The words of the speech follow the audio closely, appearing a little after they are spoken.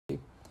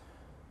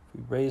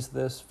We raise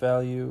this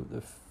value,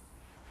 the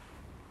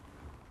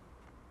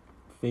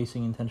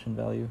facing intention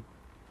value.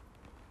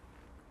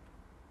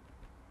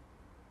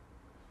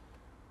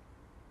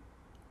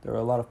 There are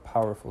a lot of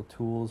powerful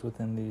tools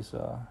within these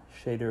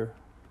shader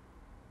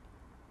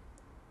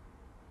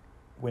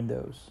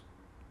windows.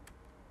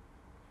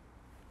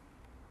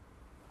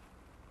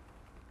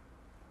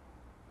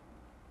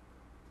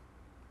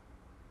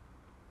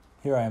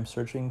 Here I am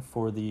searching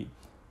for the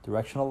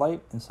directional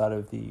light inside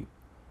of the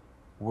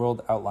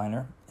world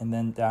outliner, and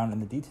then down in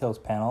the details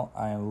panel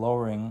I am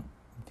lowering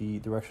the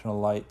directional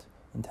light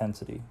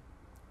intensity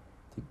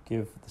to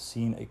give the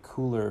scene a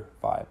cooler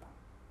vibe.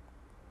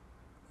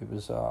 It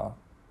was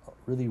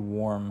really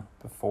warm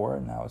before,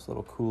 and now it's a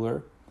little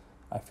cooler.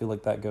 I feel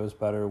like that goes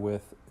better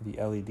with the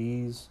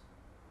LEDs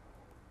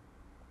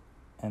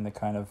and the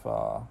kind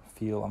of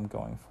feel I'm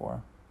going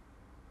for.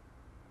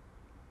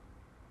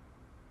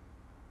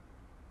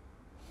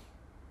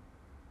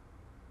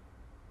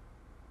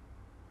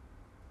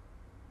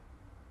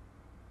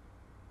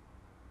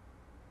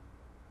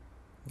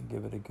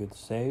 Give it a good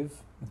save.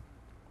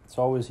 It's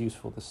always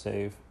useful to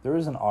save. There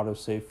is an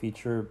autosave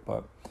feature,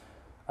 but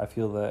I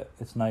feel that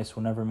it's nice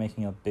whenever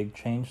making a big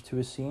change to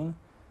a scene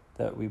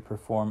that we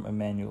perform a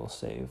manual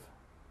save.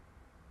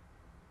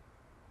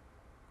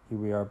 Here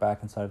we are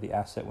back inside of the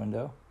asset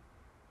window.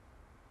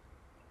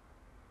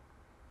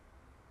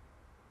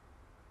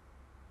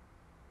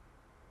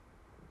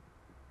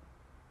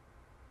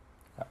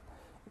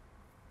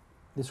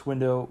 This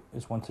window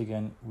is once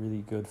again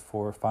really good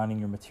for finding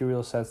your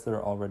material sets that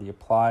are already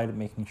applied,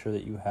 making sure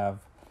that you have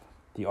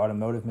the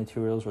automotive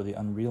materials or the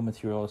Unreal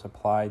materials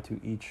applied to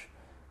each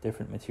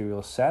different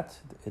material set.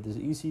 It is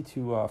easy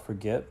to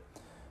forget,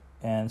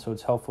 and so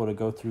it's helpful to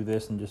go through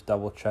this and just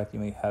double check you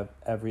may have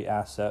every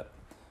asset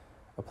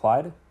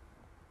applied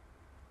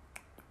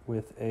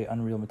with a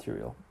Unreal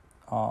material.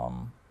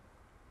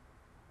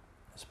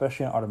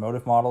 Especially in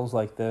automotive models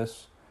like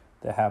this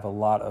that have a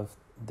lot of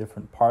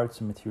different parts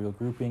and material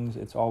groupings,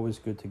 it's always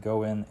good to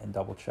go in and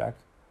double check.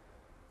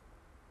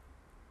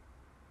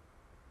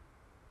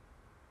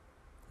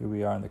 Here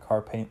we are in the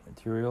car paint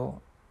material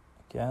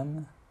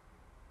again.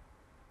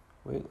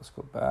 Wait, let's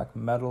go back.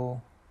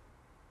 Metal.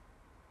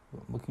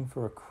 I'm looking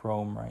for a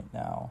chrome right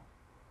now.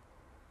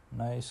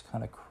 Nice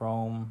kind of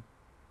chrome.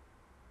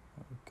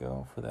 There we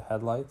go for the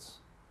headlights.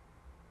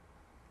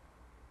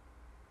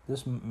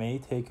 This may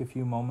take a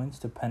few moments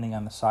depending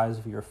on the size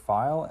of your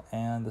file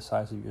and the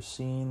size of your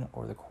scene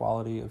or the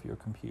quality of your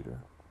computer.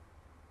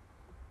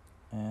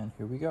 And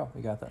here we go.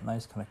 We got that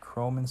nice kind of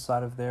chrome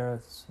inside of there.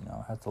 It's,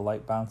 has the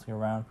light bouncing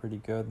around pretty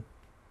good.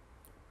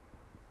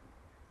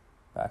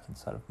 Back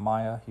inside of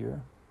Maya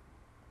here,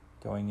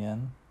 going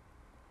in.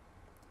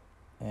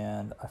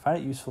 And I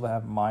find it useful to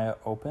have Maya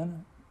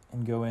open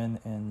and go in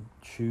and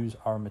choose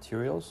our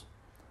materials.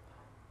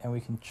 And we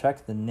can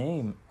check the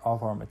name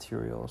of our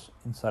materials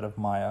inside of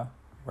Maya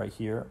right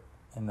here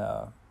on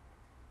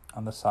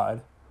the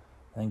side,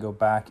 and then go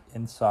back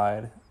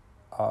inside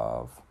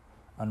of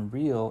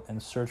Unreal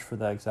and search for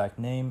that exact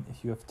name.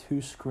 If you have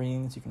two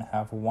screens, you can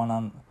have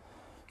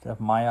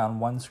Maya on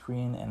one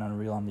screen and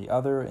Unreal on the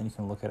other, and you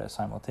can look at it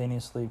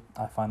simultaneously.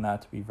 I find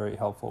that to be very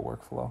helpful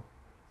workflow.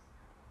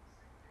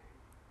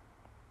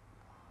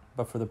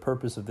 But for the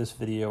purpose of this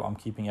video, I'm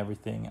keeping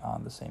everything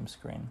on the same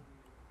screen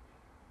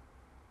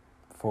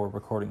for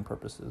recording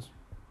purposes.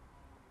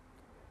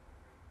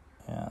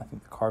 And I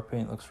think the car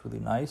paint looks really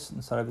nice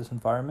inside of this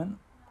environment.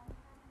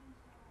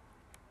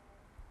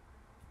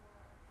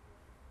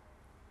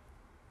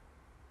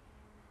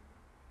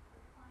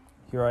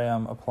 Here I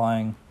am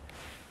applying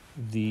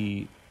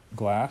the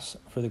glass.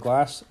 For the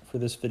glass for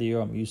this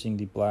video, I'm using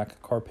the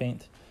black car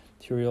paint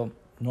material.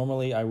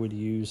 Normally I would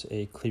use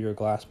a clear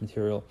glass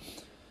material,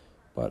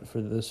 but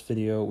for this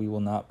video we will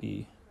not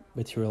be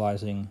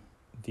materializing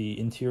the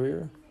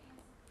interior.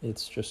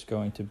 It's just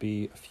going to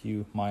be a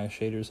few Maya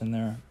shaders in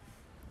there.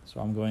 So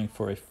I'm going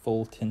for a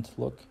full tint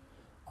look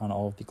on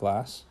all of the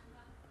glass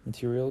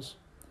materials.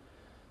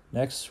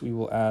 Next, we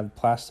will add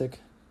plastic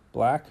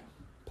black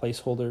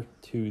placeholder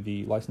to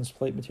the license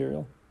plate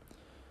material.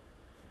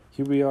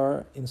 Here we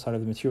are inside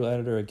of the material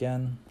editor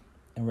again,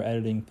 and we're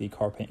editing the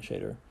car paint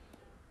shader.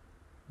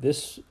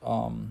 This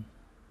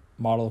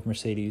model of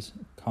Mercedes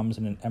comes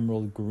in an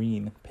emerald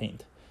green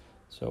paint.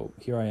 So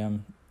here I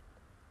am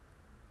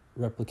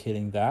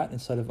replicating that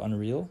inside of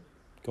Unreal,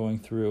 going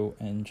through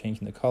and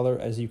changing the color.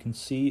 As you can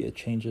see, it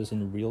changes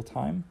in real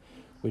time,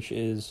 which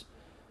is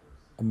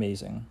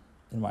amazing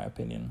in my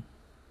opinion.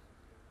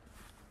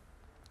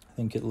 I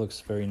think it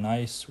looks very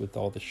nice with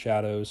all the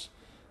shadows,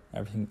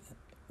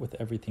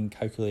 everything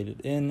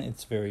calculated in.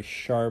 It's very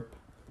sharp.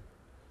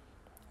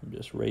 I'm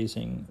just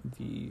raising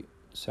the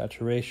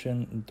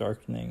saturation and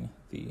darkening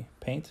the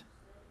paint,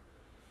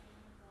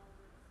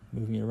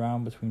 moving it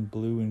around between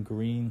blue and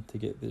green to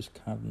get this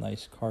kind of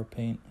nice car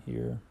paint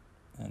here,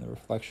 and the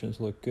reflections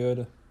look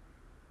good.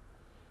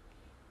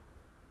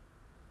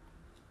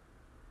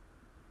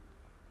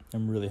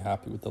 I'm really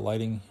happy with the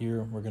lighting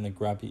here. We're going to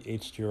grab the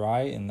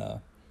HDRI in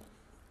the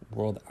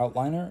world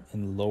outliner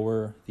and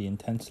lower the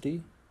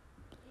intensity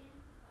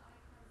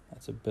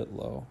It's a bit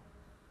low.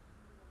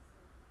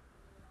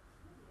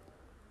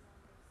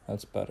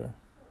 That's better.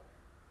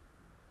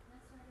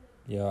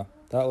 Yeah,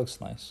 that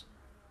looks nice.